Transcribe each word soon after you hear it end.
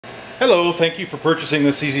Hello, thank you for purchasing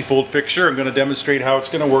this Easy Fold fixture. I'm going to demonstrate how it's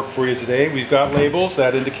going to work for you today. We've got labels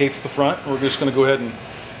that indicates the front. We're just going to go ahead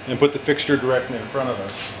and put the fixture directly in front of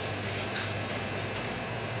us.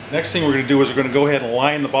 Next thing we're going to do is we're going to go ahead and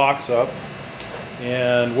line the box up.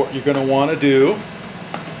 And what you're going to want to do,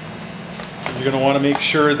 you're going to want to make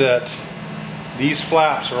sure that these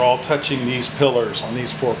flaps are all touching these pillars on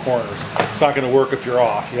these four corners. It's not going to work if you're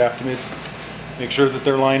off. You have to make sure that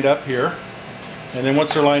they're lined up here. And then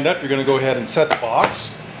once they're lined up, you're going to go ahead and set the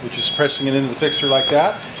box, which is pressing it into the fixture like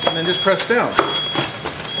that, and then just press down.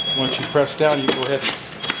 Once you press down, you can go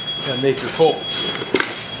ahead and make your folds.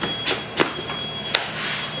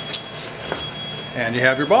 And you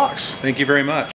have your box. Thank you very much.